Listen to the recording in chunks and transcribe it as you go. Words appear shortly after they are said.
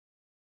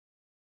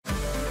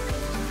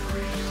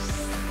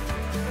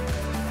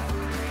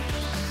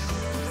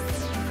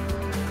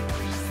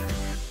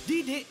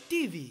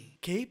EduwebTV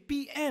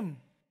KPM.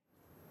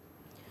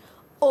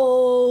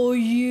 Oh,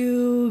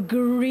 you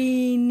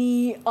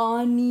greeny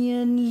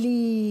onion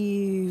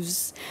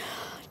leaves,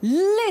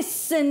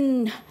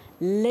 listen,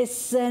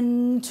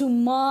 listen to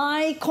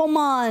my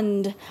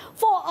command,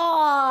 for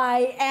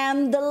I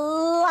am the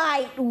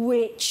light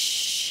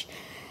witch.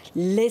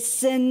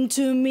 Listen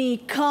to me,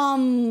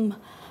 come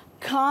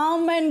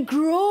and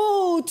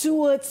grow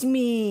towards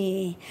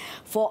me,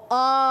 for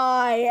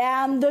I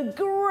am the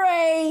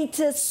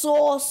greatest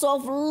source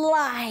of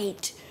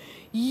light.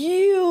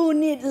 You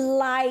need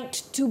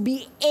light to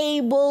be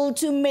able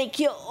to make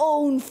your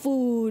own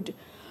food.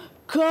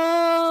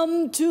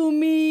 Come to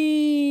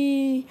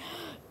me,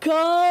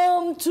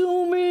 come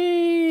to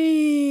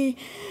me,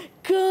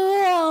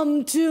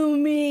 come to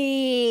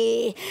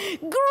me,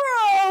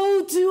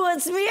 grow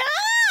towards me.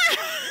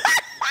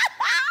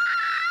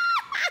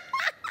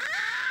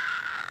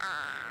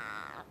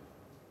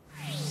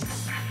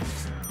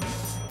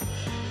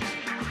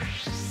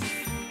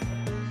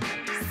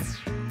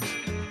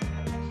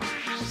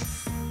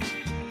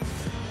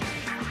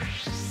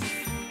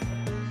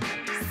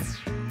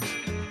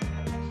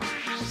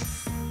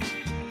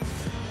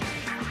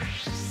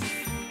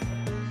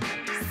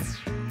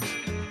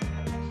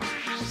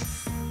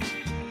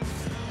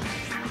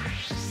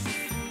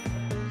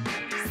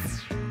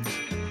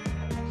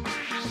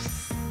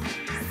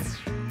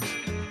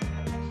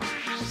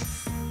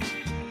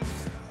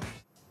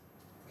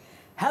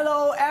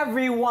 Hello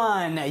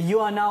everyone! You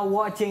are now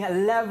watching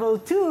Level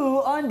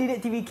 2 on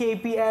EduwebTV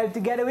KPM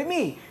together with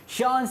me,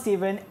 Sean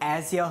Stephen,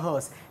 as your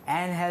host.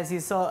 And as you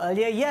saw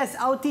earlier, yes,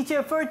 our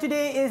teacher for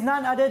today is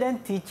none other than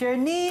Teacher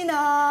Nina.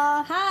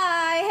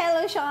 Hi,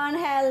 hello Sean,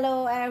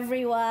 hello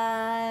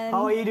everyone.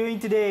 How are you doing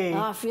today?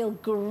 I feel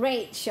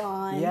great,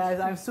 Sean. Yes,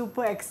 I'm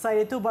super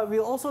excited too, but we'd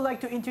also like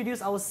to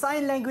introduce our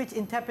sign language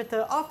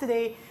interpreter of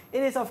today.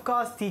 It is of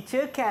course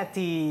Teacher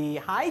Kathy.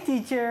 Hi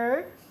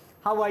teacher,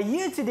 how are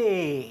you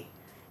today?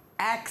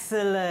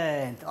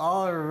 Excellent.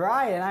 All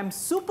right, and I'm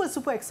super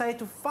excited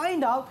to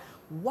find out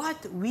what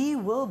we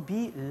will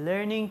be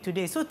learning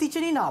today. So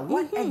Teacher Nina,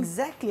 what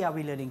exactly are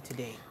we learning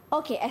today?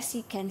 Okay, as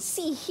you can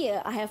see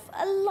here, I have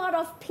a lot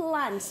of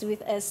plants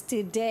with us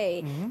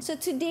today. So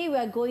today we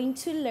are going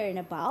to learn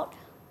about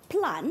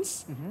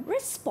plants'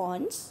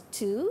 response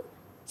to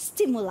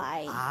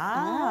stimuli.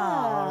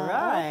 All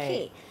right.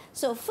 Okay,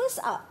 so first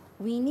up,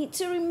 we need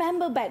to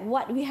remember back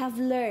what we have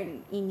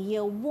learned in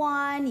year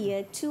 1,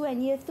 year 2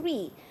 and year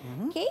 3.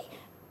 Okay,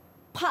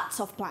 parts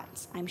of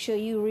plants. I'm sure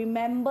you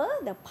remember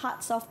the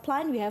parts of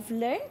plant we have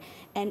learned,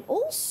 and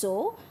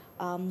also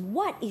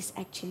what is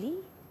actually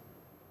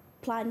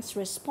plants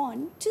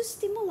respond to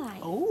stimuli.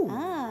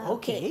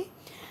 Okay.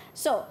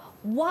 So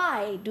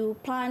why do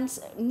plants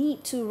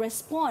need to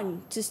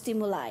respond to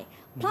stimuli?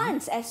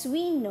 Plants, as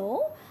we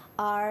know,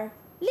 are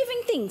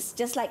living things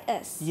just like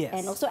us,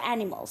 and also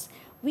animals.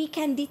 We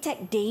can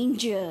detect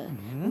danger.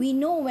 We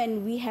know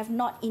when we have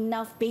not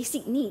enough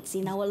basic needs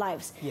in our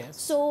lives.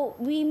 So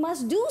we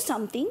must do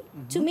something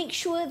to make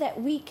sure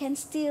that we can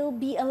still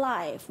be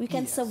alive, we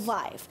can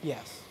survive.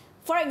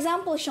 For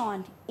example,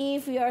 Sean,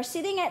 if you are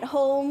sitting at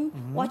home,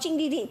 watching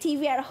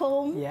TV at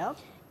home,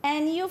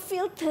 and you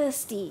feel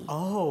thirsty.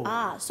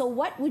 So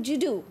what would you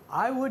do?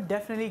 I would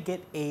definitely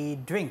get a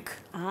drink.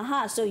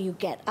 So you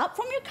get up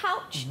from your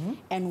couch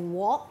and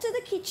walk to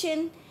the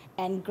kitchen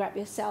and grab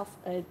yourself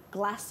a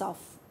glass of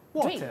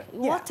water.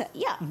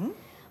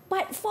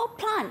 But for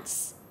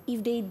plants,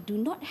 if they do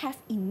not have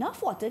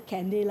enough water,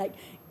 can they like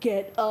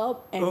get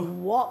up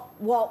and walk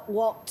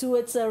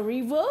towards a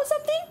river or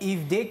something?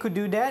 If they could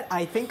do that,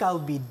 I think I'll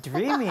be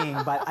dreaming,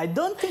 but I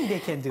don't think they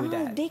can do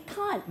that. They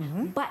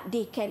can't, but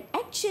they can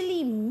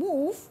actually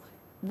move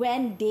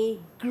when they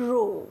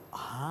grow.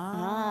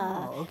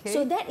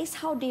 So that is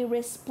how they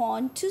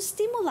respond to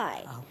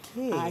stimuli.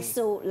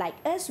 So like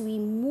us, we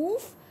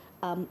move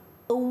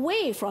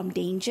away from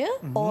danger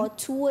or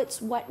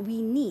towards what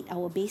we need,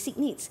 our basic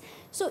needs.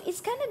 So it's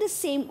kind of the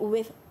same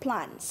with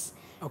plants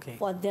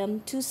for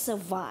them to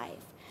survive.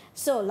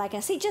 So like I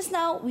said just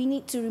now, we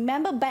need to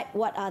remember back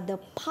what are the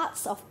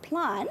parts of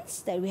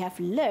plants that we have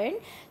learned.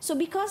 So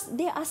because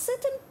there are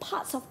certain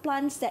parts of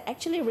plants that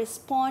actually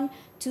respond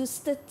to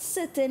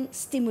certain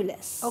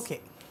stimulus.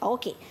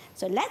 Okay,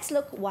 so let's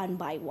look one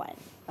by one.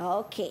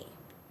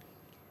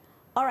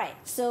 All right,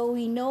 so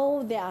we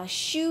know there are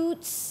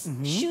shoots.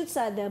 Shoots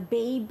are the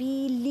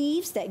baby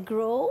leaves that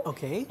grow.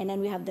 And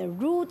then we have the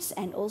roots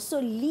and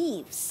also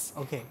leaves.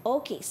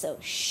 So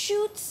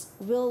shoots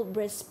will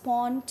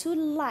respond to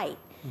light.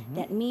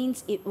 That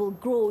means it will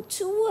grow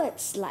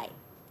towards light.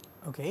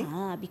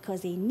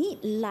 Because they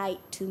need light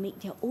to make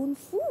their own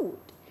food.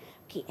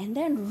 And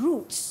then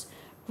roots.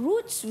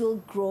 Roots will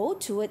grow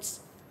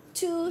towards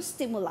two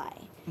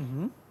stimuli.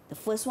 The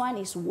first one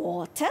is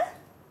water.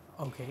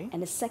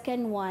 And the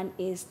second one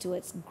is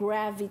towards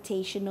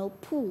gravitational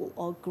pull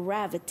or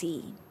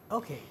gravity.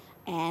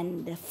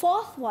 And the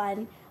fourth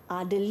one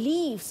are the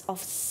leaves of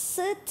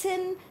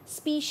certain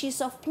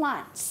species of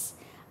plants.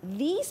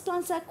 These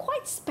plants are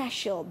quite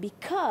special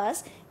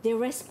because they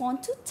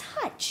respond to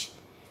touch.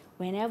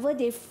 whenever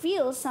they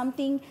feel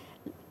something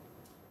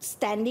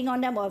standing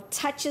on them or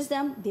touches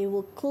them, they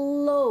will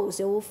close,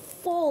 they will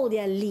fold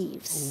their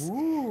leaves.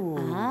 Ooh.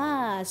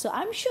 So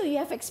I'm sure you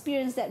have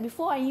experienced that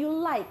before and you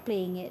like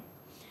playing it.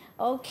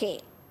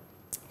 Okay,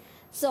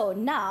 so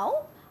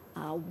now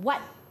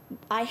what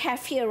I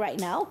have here right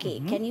now, okay,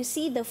 can you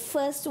see the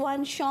first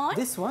one, Sean?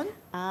 This one?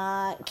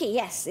 Okay,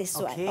 yes, this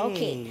one.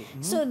 Okay,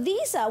 so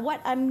these are what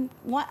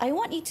I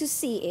want you to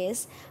see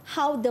is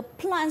how the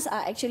plants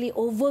are actually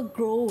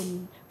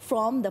overgrown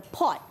from the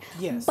pot.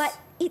 Yes. But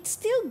it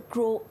still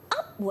grow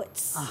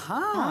upwards.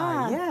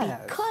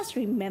 Yes. Because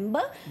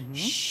remember,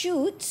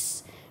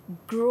 shoots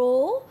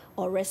grow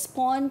or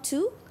respond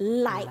to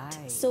light.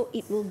 So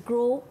it will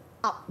grow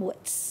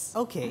upwards.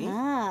 Okay.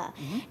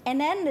 And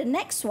then the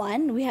next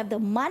one, we have the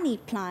money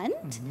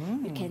plant.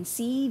 You can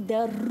see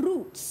the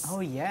roots.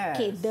 Oh, yes.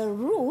 Okay, the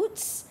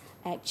roots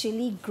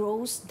actually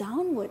grows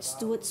downwards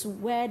towards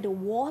where the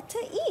water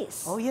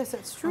is. Oh, yes,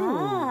 that's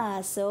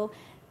true. So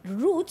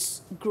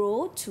roots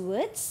grow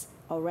towards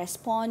or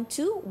respond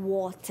to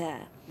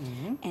water.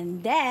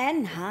 And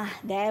then,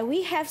 there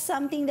we have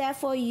something there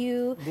for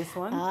you. This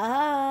one?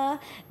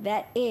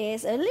 That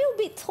is a little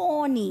bit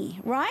thorny,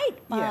 right?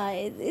 Yeah.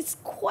 It's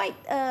quite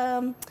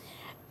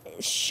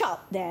sharp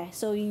there.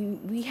 So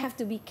we have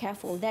to be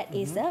careful. That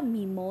is the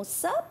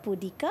mimosa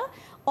pudica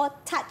or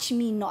touch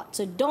me not.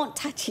 So don't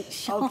touch it,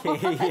 Sean.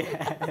 Okay,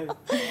 yes.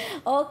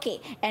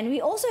 Okay, and we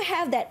also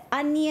have that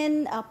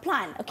onion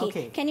plant.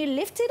 Okay, can you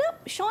lift it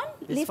up, Sean?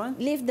 This one?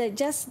 Lift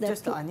just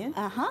the onion?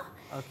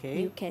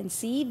 Okay. You can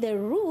see the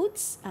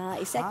roots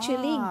is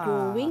actually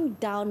growing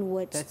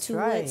downwards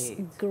towards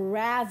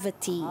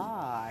gravity.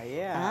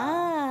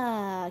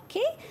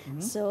 Okay.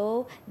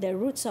 So the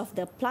roots of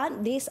the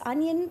plant, this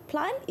onion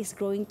plant is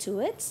growing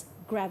towards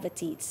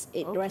gravity.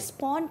 It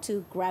responds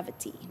to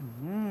gravity.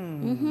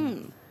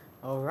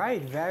 All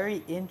right,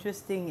 very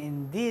interesting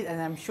indeed.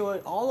 And I'm sure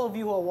all of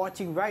you who are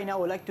watching right now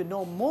would like to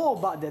know more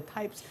about the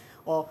types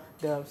or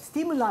the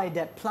stimuli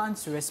that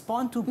plants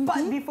respond to.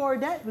 But before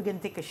that, we're going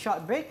to take a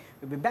short break.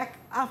 We'll be back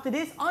after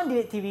this on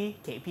EduwebTV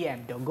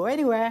KPM. Don't go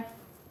anywhere.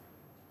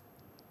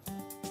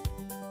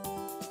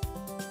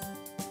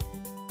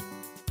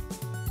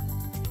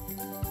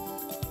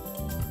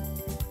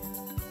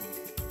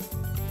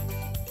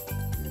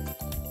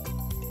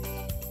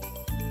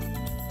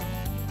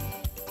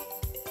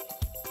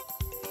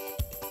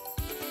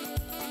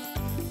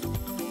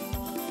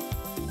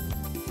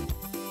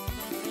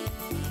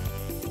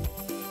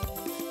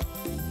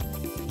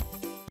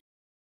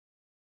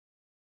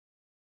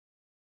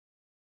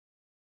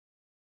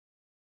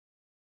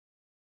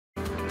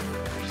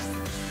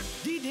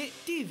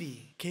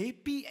 EduwebTV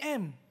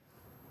KPM.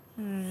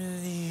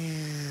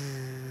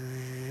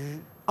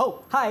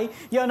 Oh, hi!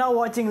 You're now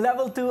watching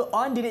Level 2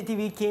 on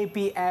EduwebTV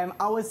KPM.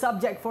 Our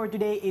subject for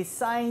today is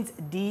Science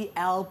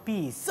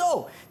DLP.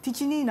 So,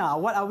 Teacher Nina,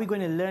 what are we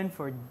going to learn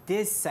for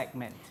this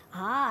segment?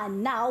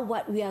 Now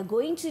what we are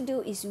going to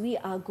do is we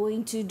are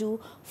going to do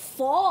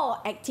 4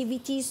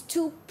 activities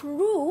to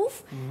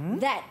prove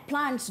that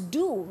plants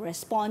do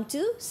respond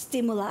to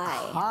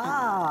stimuli.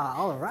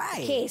 All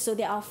right. Okay, so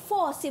there are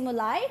 4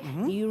 stimuli.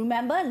 You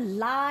remember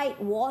light,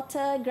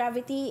 water,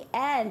 gravity,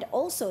 and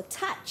also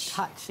touch.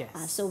 Touch,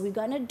 yes. So we're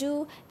going to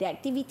do the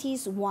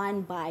activities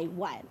one by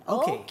one.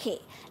 Okay.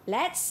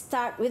 Let's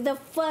start with the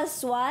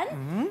first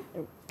one.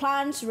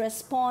 Plants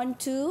respond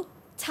to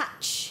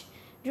touch.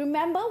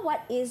 Remember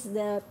what is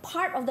the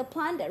part of the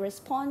plant that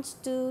responds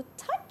to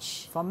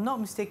touch? If I'm not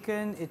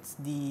mistaken, it's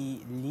the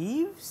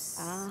leaves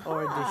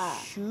or the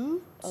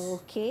shoot.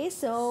 Okay,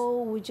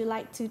 so would you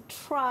like to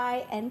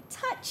try and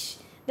touch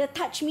the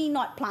touch me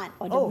not plant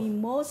or the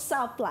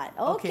mimosa plant?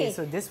 Okay,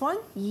 so this one?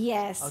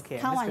 Yes. Okay,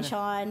 come on,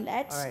 Sean.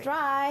 Let's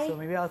try. So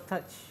maybe I'll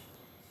touch.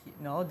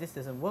 No, this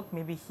doesn't work.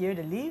 Maybe here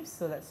the leaves.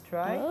 So let's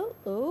try.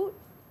 Ooh.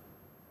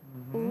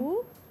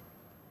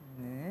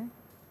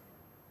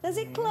 Does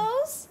it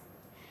close?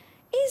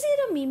 Is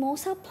it a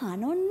mimosa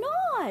plant or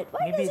not?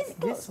 Why maybe doesn't it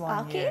close? This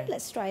one okay, here.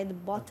 let's try the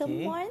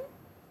bottom one.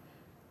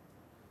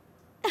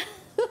 I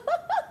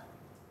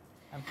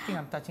think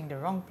I'm touching the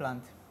wrong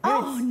plant.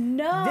 Oh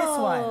no! This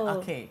one.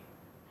 Okay.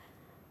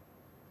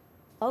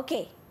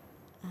 Okay.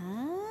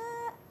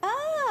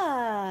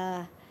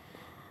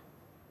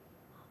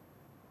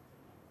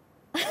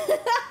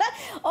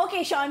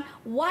 Okay, Sean,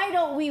 why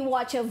don't we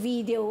watch a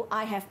video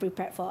I have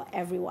prepared for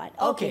everyone?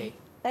 Okay.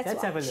 Let's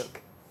have a watch.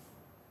 look.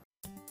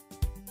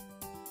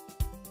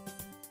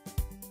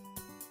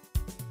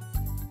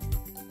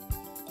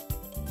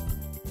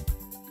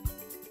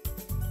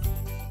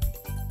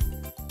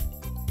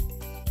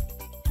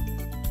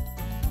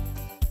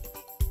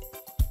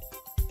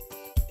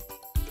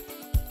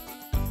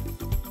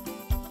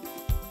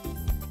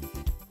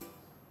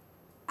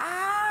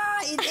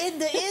 It ate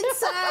the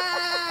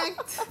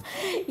insect!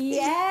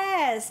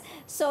 Yes.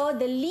 So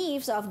the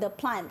leaves of the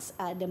plants,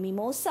 the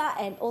mimosa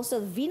and also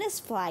Venus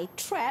fly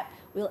trap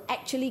will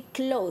actually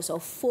close or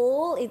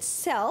fold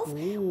itself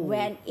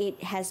when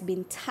it has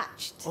been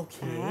touched.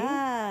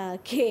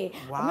 Okay.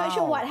 Wow. I'm not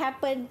sure what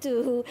happened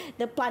to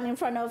the plant in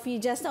front of you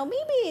just now.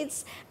 Maybe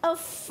it's a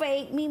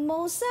fake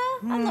mimosa.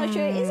 I'm not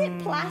sure. Is it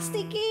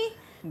plasticky?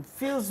 It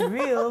feels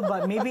real,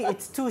 but maybe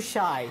it's too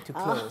shy to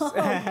close.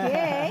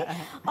 Okay.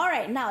 All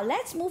right, now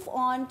let's move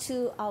on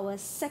to our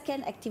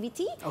second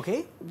activity.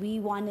 Okay. We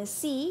want to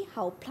see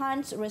how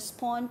plants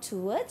respond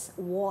towards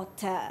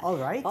water. All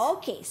right.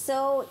 Okay,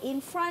 so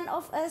in front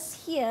of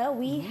us here,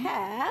 we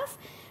have,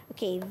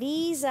 okay,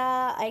 these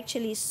are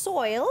actually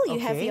soil.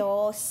 You have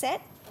your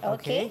set.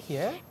 Okay,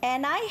 here.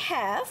 And I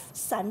have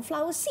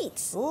sunflower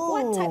seeds.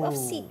 What type of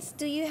seeds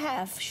do you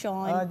have,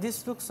 Sean?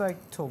 This looks like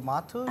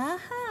tomatoes.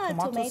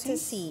 Tomato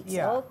seeds.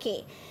 Yeah.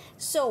 Okay.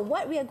 So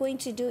what we are going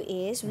to do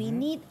is we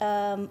need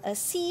a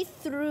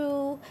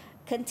see-through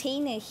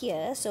container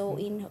here. So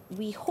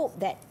we hope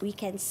that we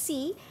can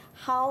see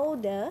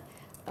how the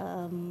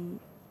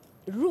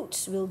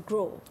roots will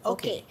grow.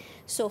 Okay.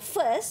 So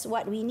first,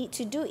 what we need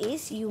to do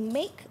is you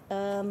make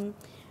a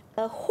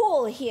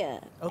hole here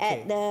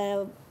at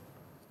the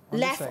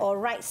left or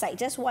right side,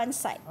 just one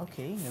side.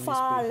 Okay.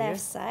 Far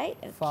left side.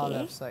 Okay. Far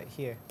left side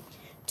here.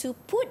 To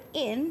put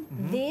in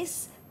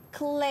this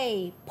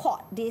clay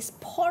pot, this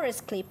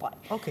porous clay pot.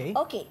 Okay.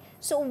 Okay.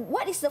 So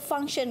what is the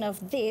function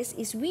of this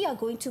is we are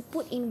going to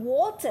put in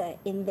water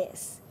in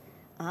this.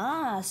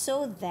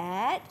 So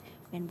that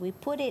when we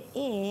put it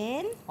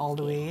in... All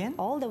the way in?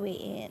 All the way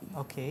in.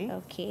 Okay.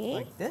 Okay.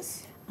 Like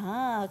this?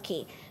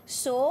 Okay.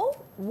 So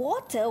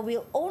water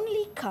will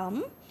only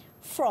come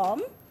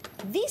from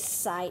this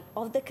side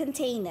of the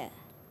container.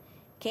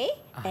 Okay?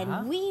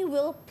 And we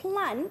will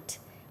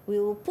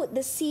put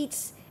the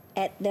seeds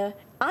at the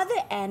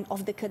other end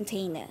of the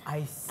container.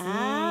 I see.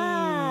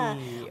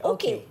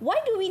 Okay.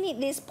 Why do we need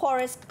this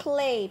porous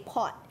clay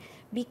pot?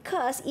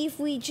 Because if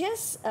we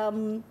just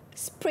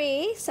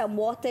spray some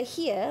water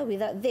here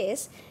without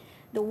this,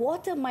 the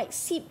water might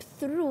seep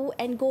through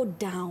and go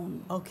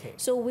down. Okay.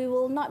 So we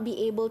will not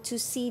be able to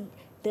see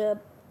the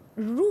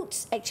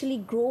roots actually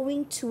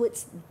growing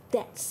towards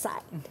that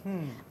side.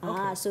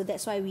 So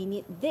that's why we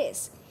need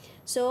this.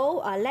 So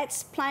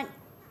let's plant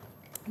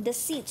the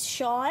seeds,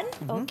 Sean.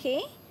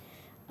 Okay.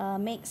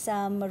 Make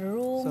some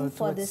room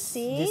for the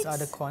seeds. This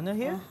other corner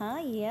here?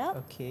 Yep.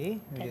 Okay.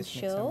 Can Just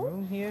make show. some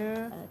room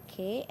here.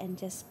 Okay, and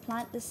just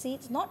plant the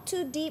seeds, not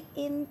too deep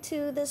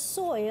into the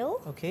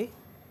soil. Okay.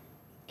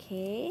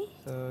 Okay.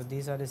 So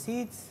these are the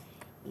seeds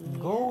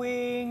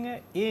going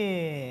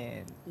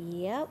in.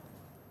 Yep.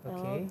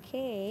 Okay.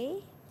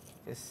 Okay.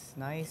 Just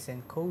nice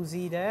and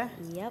cozy there.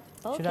 Yep.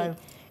 Should Okay.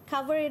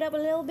 Cover it up a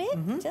little bit,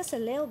 just a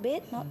little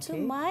bit, not too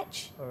Okay.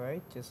 much. All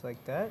right, just like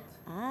that.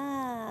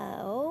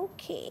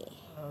 Okay.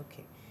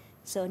 Okay.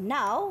 So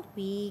now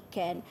we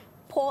can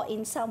pour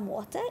in some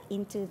water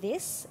into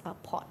this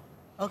pot.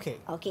 Okay.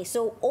 Okay,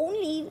 so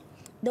only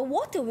the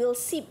water will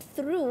seep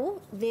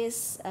through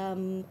this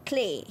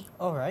clay.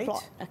 All right.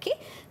 Plot, okay,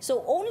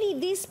 so only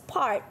this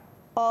part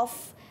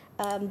of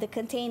the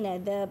container,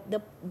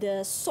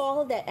 the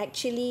soil that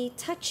actually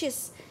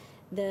touches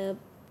the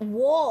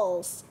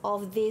walls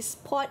of this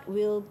pot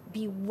will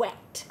be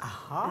wet.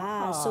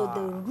 So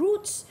the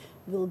roots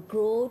will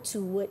grow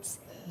towards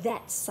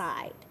that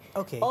side.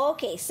 Okay.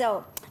 Okay,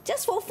 so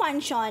just for fun,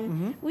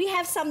 Sean, we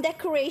have some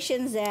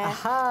decorations there.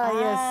 Yes,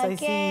 I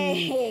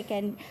see.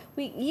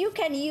 You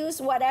can use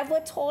whatever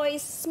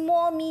toys,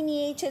 small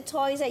miniature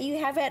toys that you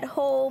have at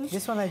home.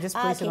 This one I just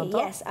place it on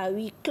top? Yes,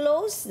 we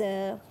close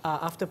the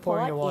after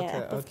pouring the pot,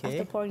 water.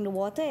 after pouring the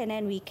water, and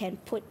then we can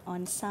put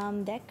on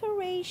some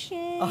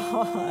decorations.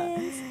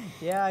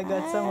 Yeah, I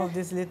got some of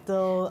these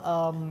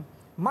little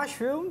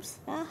mushrooms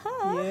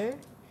here.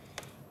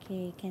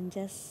 Okay, you can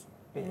just...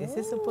 Is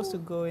this supposed to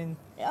go in?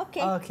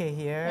 Okay. Okay,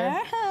 here.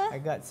 I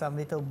got some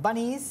little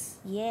bunnies.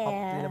 Yeah.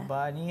 Hop, little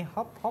bunny.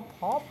 Hop, hop,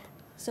 hop.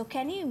 So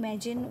can you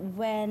imagine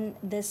when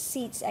the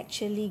seeds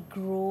actually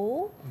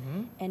grow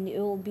and it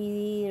will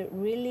be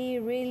really,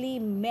 really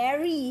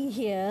merry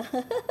here.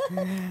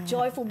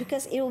 Joyful,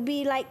 because it will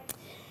be like,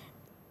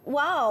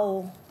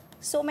 wow,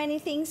 so many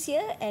things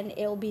here and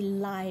it will be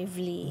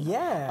lively.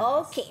 Yes.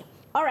 Okay.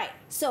 All right,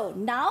 so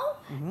now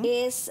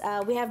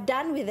we have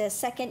done with the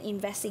second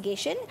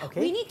investigation. Okay.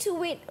 We need to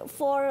wait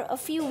for a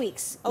few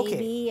weeks,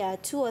 maybe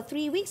 2 or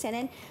 3 weeks, and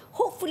then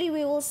hopefully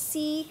we will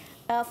see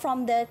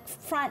from the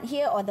front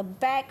here or the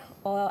back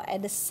or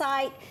at the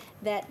side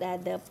that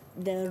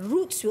the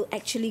roots will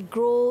actually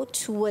grow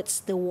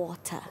towards the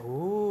water.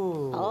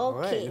 Ooh,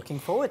 okay. Right. Looking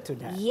forward to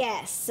that.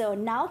 Yes, so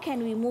now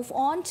can we move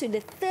on to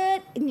the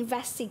third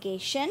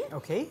investigation,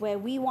 where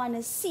we want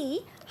to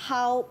see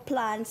how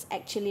plants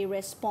actually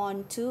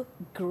respond to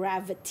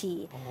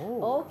gravity.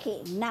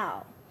 Okay,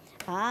 now,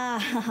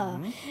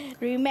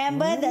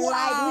 remember the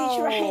light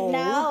witch right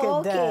now?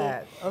 Look at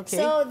that. Okay.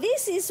 So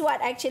this is what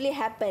actually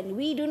happened.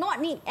 We do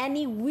not need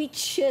any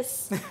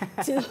witches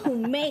to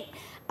make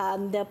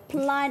the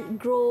plant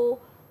grow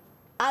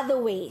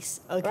other ways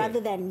rather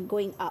than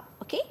going up.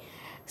 Okay,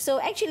 so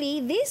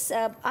actually this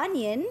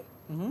onion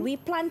we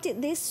plant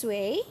it this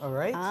way,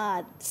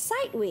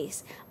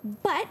 sideways.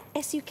 But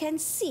as you can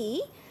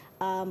see,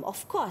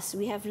 of course,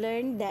 we have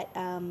learned that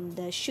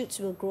the shoots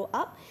will grow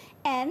up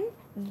and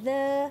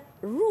the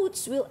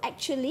roots will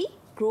actually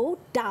grow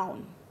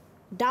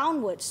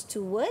downwards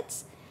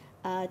towards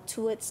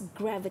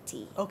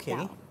gravity. Okay.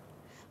 Down.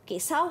 Okay,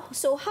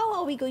 so how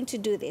are we going to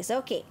do this?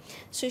 Okay,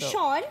 so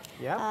Sean,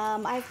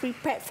 I've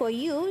prepared for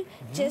you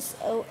just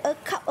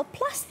a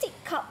plastic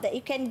cup that you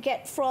can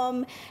get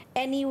from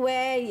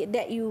anywhere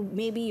that you,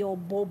 maybe your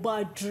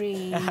boba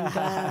drink.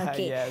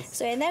 Okay, yes.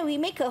 so and then we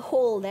make a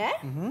hole there.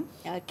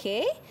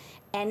 Okay,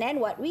 and then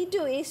what we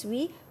do is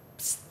we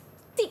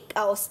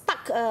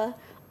stuck a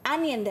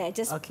onion there.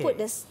 Just put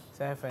this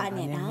so I have an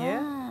onion here.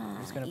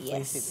 I'm just going to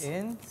place it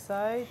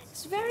inside.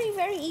 It's very,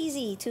 very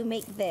easy to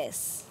make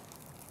this.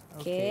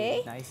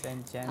 Okay, nice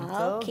and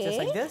gentle, just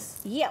like this?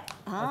 Yep.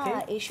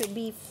 It should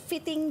be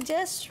fitting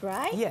just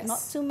right,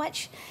 not too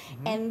much.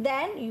 And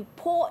then you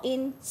pour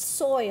in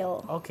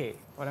soil. Okay,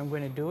 what I'm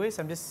going to do is,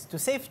 to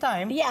save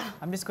time,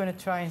 I'm just going to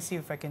try and see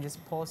if I can just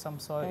pour some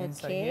soil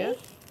inside here.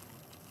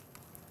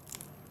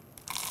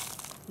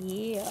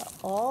 Yeah,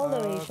 all the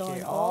way,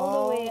 Sean,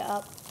 all the way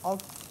up.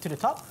 All to the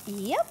top?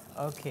 Yep.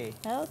 Okay.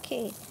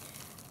 Okay.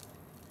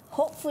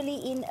 Hopefully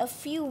in a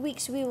few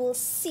weeks we will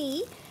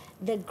see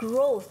the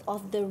growth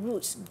of the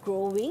roots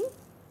growing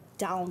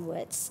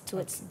downwards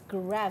towards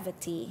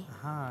gravity.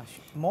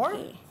 More?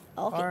 Okay.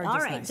 All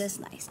right, just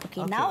nice.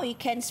 Okay, now you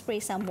can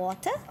spray some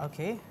water.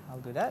 Okay, I'll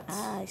do that.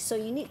 So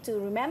you need to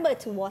remember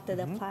to water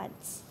the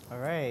plants. All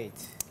right.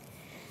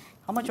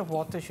 How much of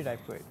water should I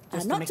put?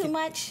 Not too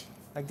much.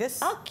 Like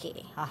this?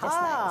 Okay, that's nice.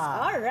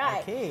 All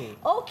right.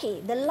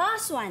 Okay, the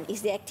last one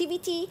is the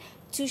activity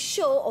to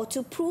show or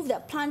to prove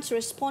that plants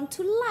respond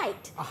to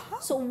light.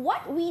 So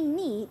what we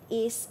need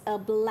is a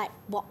black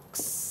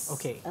box.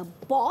 Okay. A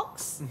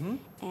box,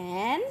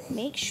 and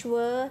make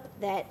sure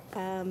that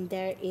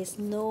there is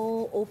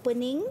no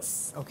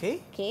openings.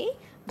 Okay. Okay.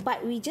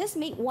 But we just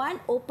make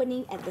one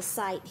opening at the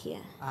side here.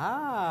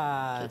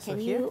 Okay, so can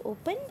here, you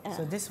open?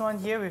 So this one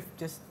here, we've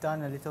just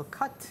done a little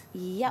cut.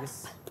 Yep.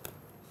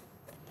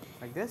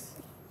 Like this?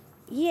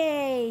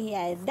 Yay!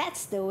 Yeah,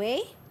 that's the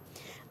way.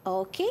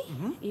 Okay,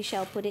 you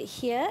shall put it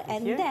here,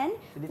 and then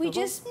we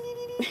just...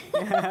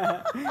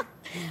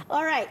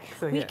 All right,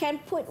 so we can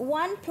put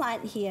one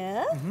plant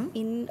here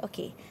in...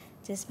 Okay,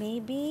 just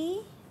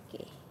maybe...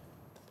 Okay.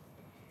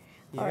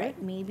 All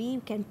right, maybe you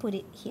can put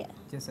it here.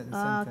 Just at the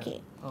center.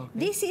 Okay.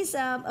 This is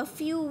a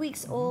few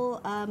weeks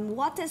old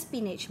water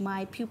spinach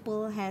my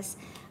pupil has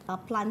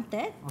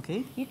planted.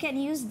 Okay. You can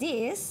use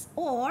this,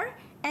 or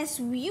as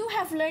you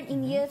have learned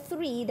in year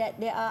 3 that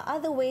there are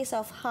other ways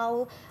of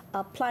how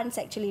plants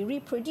actually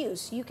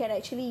reproduce. You can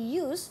actually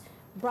use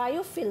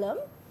bryophyllum.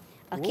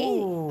 Okay.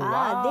 Ooh,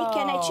 wow. They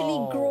can actually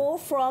grow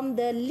from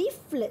the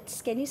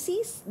leaflets. Can you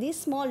see these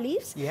small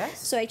leaves?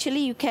 Yes. So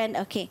actually you can,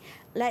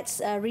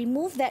 let's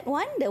remove that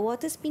one, the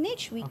water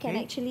spinach. We can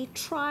actually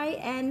try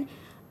and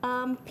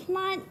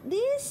plant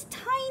this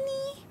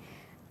tiny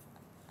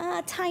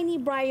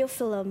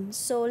bryophyllum.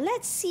 So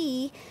let's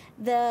see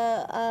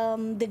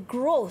the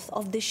growth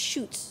of the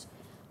shoots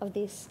of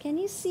this. Can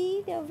you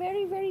see? They're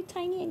very, very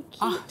tiny and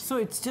cute. So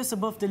it's just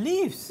above the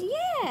leaves?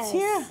 Yes. It's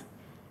here.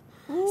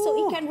 Ooh. So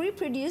it can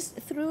reproduce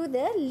through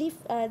the leaf,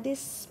 these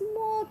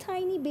small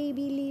tiny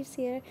baby leaves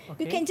here.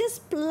 You can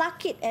just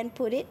pluck it and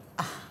put it.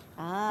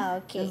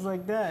 Okay. Just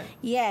like that.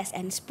 Yes,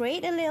 and spray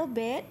it a little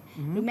bit.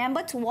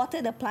 Remember to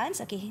water the plants.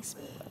 Okay.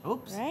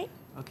 Oops. Right?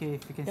 Okay,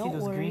 if you can see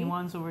those green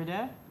ones over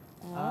there.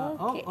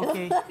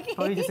 Okay.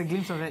 Probably just a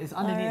glimpse of it. It's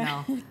underneath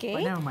now. Okay.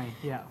 But never mind.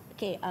 Yeah.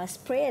 Okay,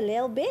 spray a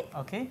little bit.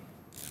 Okay.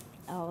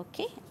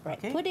 Okay.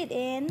 Right. Put it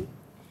in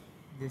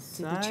This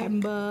to the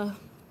chamber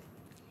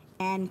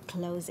and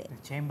close it.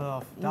 The chamber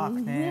of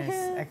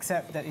darkness,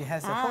 except that it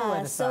has a hole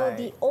at the so side.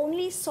 the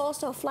only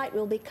source of light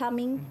will be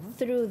coming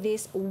through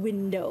this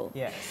window.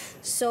 Yes.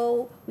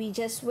 So we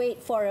just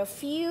wait for a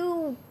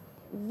few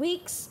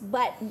weeks,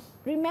 but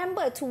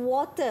remember to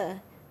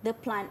water the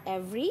plant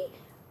every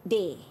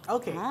day.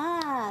 Okay.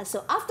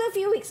 So after a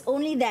few weeks,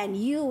 only then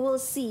you will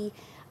see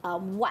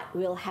what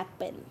will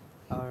happen.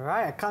 All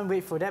right, I can't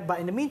wait for that. But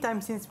in the meantime,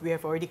 since we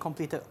have already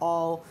completed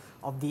all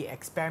of the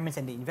experiments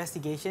and the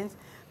investigations,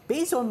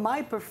 based on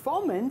my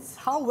performance,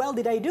 how well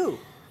did I do?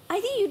 I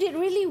think you did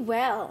really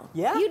well.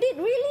 Yeah? You did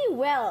really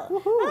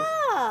well.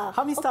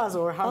 How many stars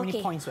or how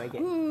many points do I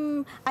get?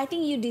 I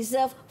think you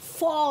deserve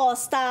 4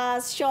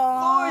 stars,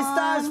 Sean. 4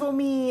 stars for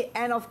me.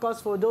 And of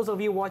course, for those of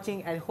you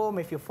watching at home,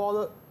 if you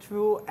followed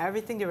through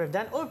everything that we've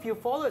done, or if you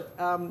followed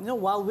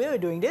while we were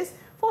doing this,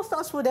 4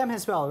 stars for them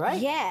as well, right?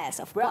 Yes,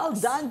 of well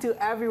course. Well done to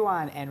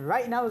everyone. And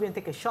right now, we're going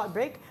to take a short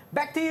break.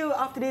 Back to you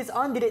after this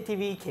on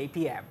EduwebTV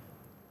KPM.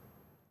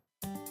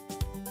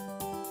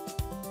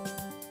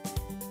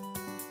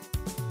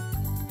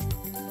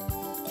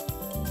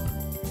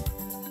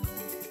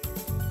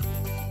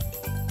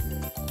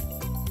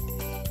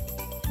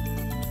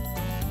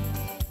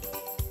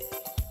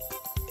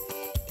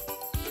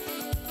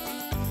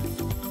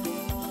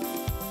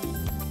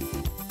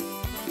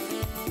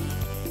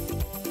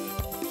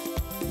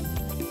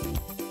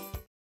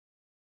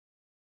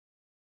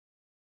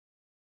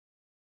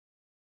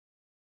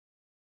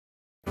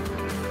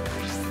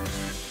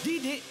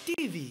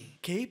 EduwebTV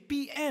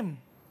KPM.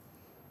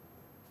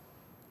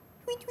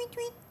 Tweet, tweet,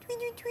 tweet, tweet,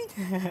 tweet,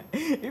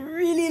 tweet. It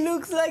really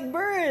looks like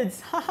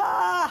birds.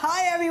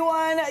 Hi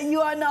everyone,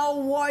 you are now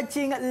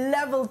watching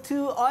Level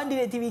 2 on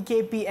EduwebTV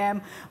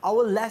KPM.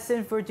 Our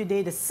lesson for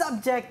today, the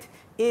subject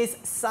is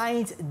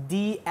Science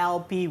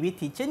DLP with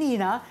Teacher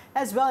Nina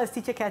as well as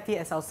Teacher Kathy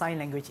as our sign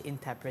language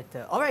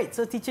interpreter. Alright,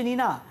 so Teacher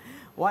Nina,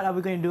 what are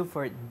we going to do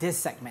for this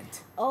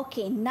segment?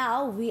 Okay,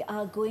 now we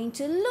are going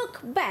to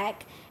look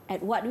back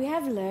at what we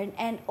have learned,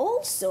 and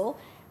also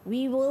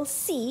we will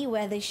see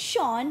whether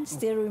Sean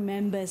still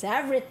remembers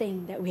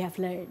everything that we have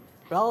learned.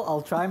 Well,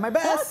 I'll try my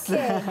best.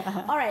 Okay,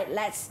 all right,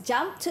 let's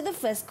jump to the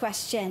first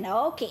question.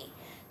 Okay,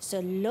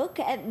 so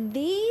look at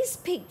this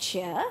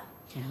picture.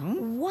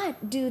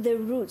 What do the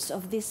roots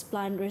of this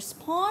plant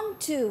respond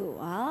to?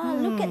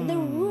 Look at the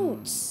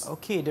roots.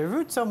 Okay, the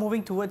roots are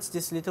moving towards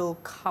this little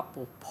cup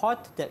or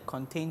pot that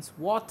contains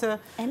water.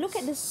 And look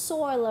at the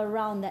soil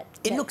around that.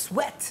 It looks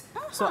wet.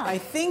 So I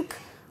think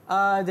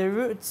the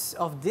roots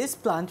of this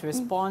plant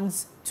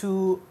responds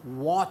to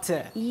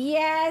water.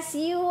 Yes,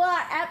 you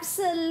are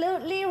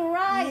absolutely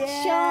right,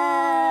 Yeah.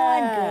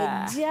 Sean.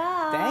 Good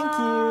job. Thank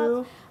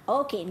you.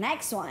 Okay,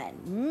 next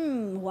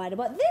one. What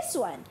about this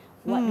one?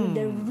 What do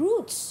the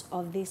roots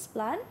of this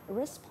plant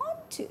respond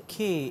to?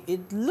 Okay,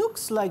 it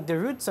looks like the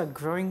roots are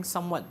growing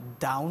somewhat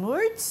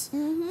downwards.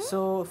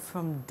 So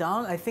from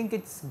down, I think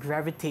it's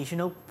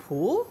gravitational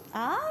pull.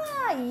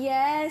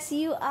 Yes,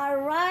 you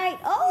are right.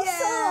 Also,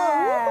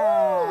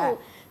 Yeah. woohoo!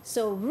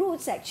 So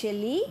roots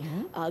actually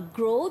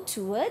grow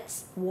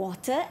towards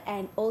water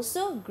and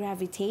also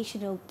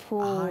gravitational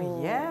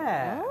pull.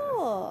 Yeah.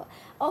 Oh,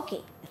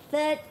 okay.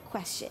 Third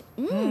question.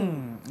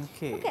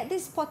 Okay. Look at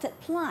this potted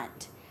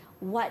plant.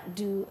 What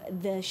do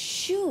the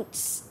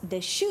shoots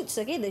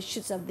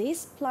of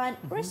this plant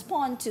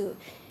respond to?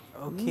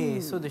 Okay,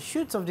 so the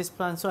shoots of this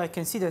plant, so I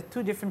can see the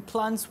two different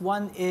plants.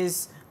 One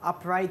is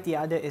upright, the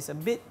other is a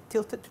bit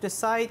tilted to the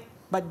side,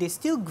 but they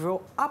still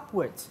grow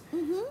upwards.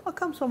 What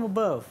comes from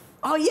above?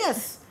 Oh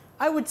yes,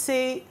 I would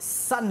say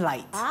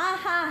sunlight.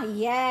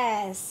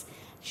 Yes.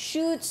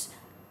 Shoots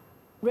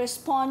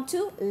respond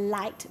to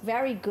light.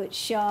 Very good,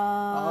 Sean.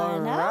 All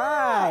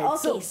right.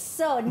 Okay,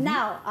 so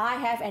now I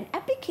have an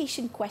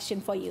application question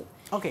for you.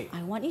 Okay.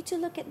 I want you to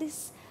look at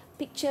this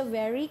picture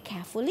very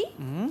carefully.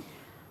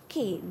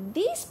 Okay,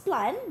 this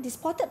plant, this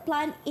potted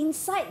plant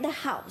inside the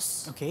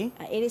house. Okay.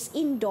 It is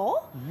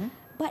indoor,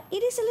 but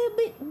it is a little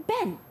bit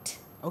bent.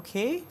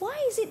 Okay.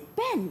 Why is it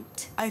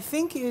bent? I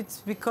think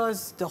it's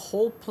because the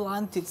whole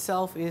plant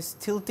itself is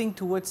tilting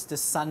towards the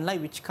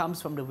sunlight which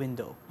comes from the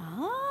window.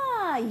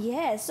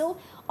 Yes. So,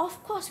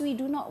 of course, we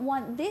do not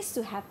want this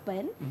to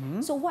happen.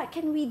 So, what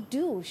can we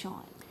do,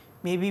 Sean?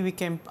 Maybe we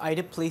can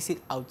either place it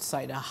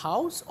outside the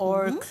house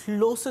or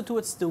closer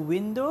towards the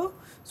window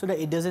so that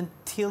it doesn't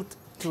tilt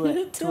to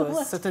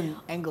a certain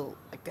angle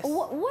like this.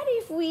 What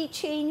if we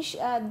change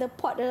the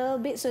pot a little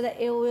bit so that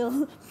it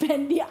will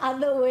bend the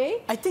other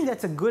way? I think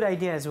that's a good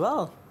idea as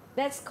well.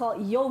 That's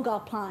called yoga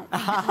plant.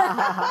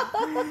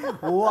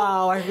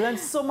 Wow, I've learned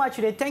so much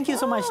today. Thank you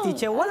so much,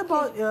 teacher. What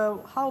about,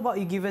 how about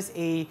you give us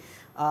a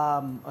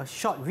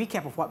short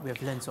recap of what we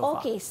have learned so far?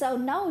 Okay, so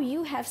now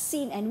you have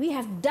seen and we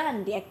have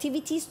done the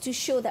activities to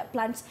show that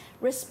plants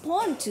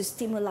respond to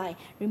stimuli.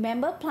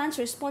 Remember, plants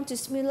respond to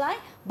stimuli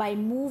by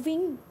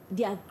moving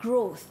their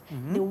growth.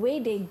 The way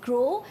they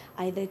grow,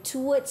 either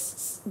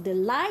towards the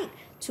light,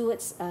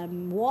 towards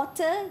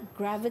water,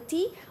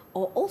 gravity,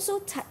 or also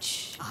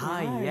touch.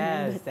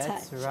 Yes,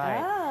 that's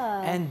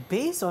right. And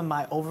based on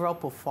my overall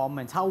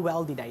performance, how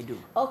well did I do?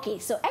 Okay,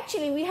 so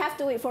actually we have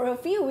to wait for a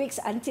few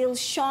weeks until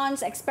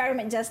Sean's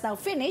experiment just now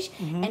finished,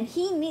 and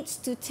he needs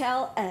to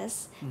tell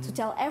us, to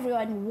tell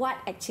everyone what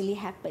actually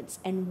happens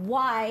and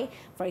why,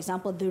 for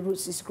example, the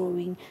roots is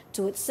growing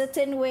to a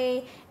certain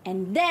way,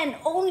 and then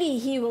only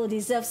he will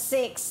deserve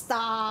 6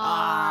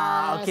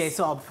 stars. Okay,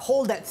 so I'll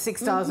hold that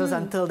 6 stars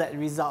until that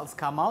results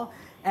come out.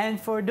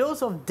 And for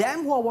those of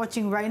them who are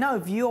watching right now,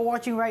 if you are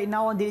watching right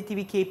now on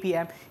EduwebTV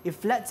KPM,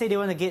 if let's say they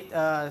want to get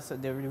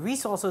the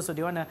resources, so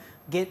they want to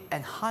get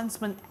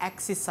enhancement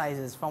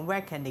exercises, from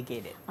where can they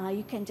get it?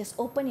 You can just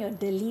open your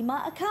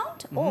Delima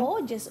account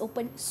or just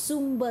open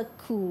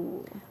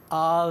Sumberku.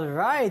 All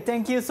right.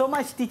 Thank you so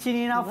much, Teacher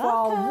Nina, for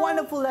our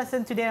wonderful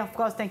lesson today. And of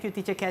course, thank you,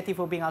 Teacher Kathy,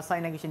 for being our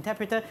sign language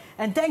interpreter.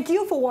 And thank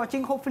you for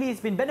watching. Hopefully, it's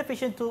been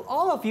beneficial to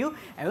all of you.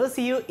 And we'll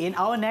see you in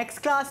our next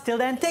class. Till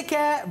then, take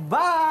care.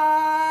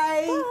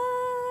 Bye. Bye.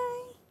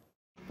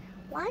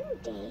 One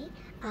day,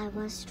 I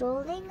was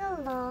strolling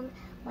along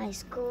my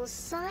school's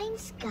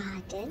science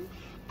garden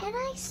and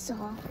I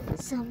saw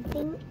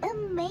something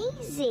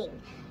amazing.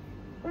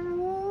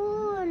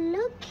 Whoa,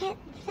 look at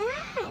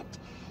that!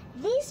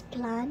 This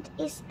plant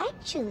is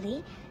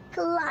actually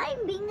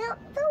climbing up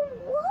the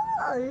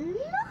wall.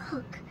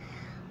 Look!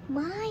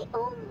 My,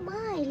 oh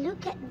my,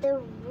 look at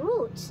the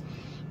roots.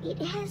 It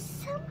has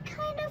some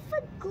kind of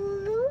a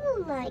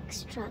glue-like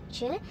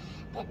structure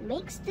that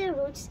makes the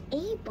roots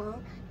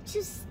able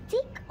to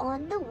stick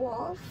on the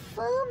wall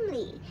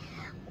firmly.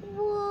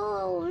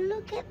 Whoa,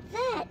 look at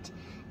that.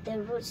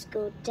 The roots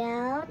go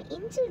down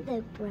into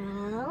the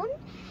ground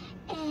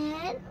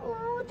and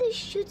the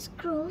shoots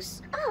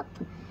grows up,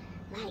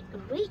 like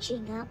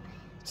reaching up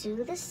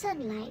to the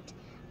sunlight.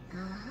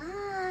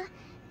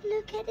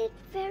 Look at it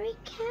very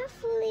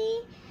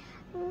carefully.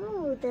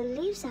 The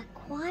leaves are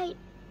quite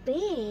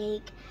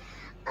big.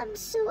 I'm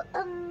so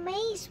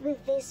amazed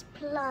with this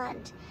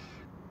plant.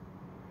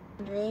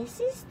 This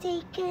is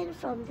taken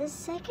from the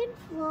second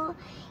floor.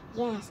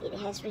 Yes, it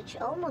has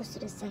reached almost to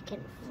the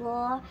second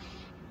floor.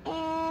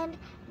 And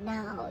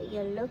now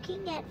you're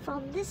looking at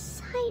from the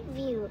side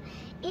view.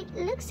 It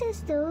looks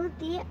as though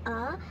they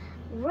are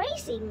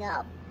raising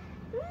up.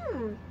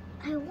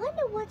 I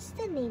wonder what's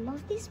the name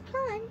of this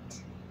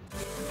plant.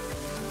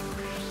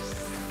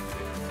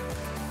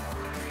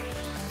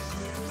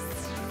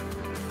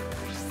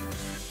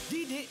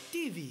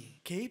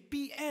 EduwebTV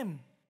KPM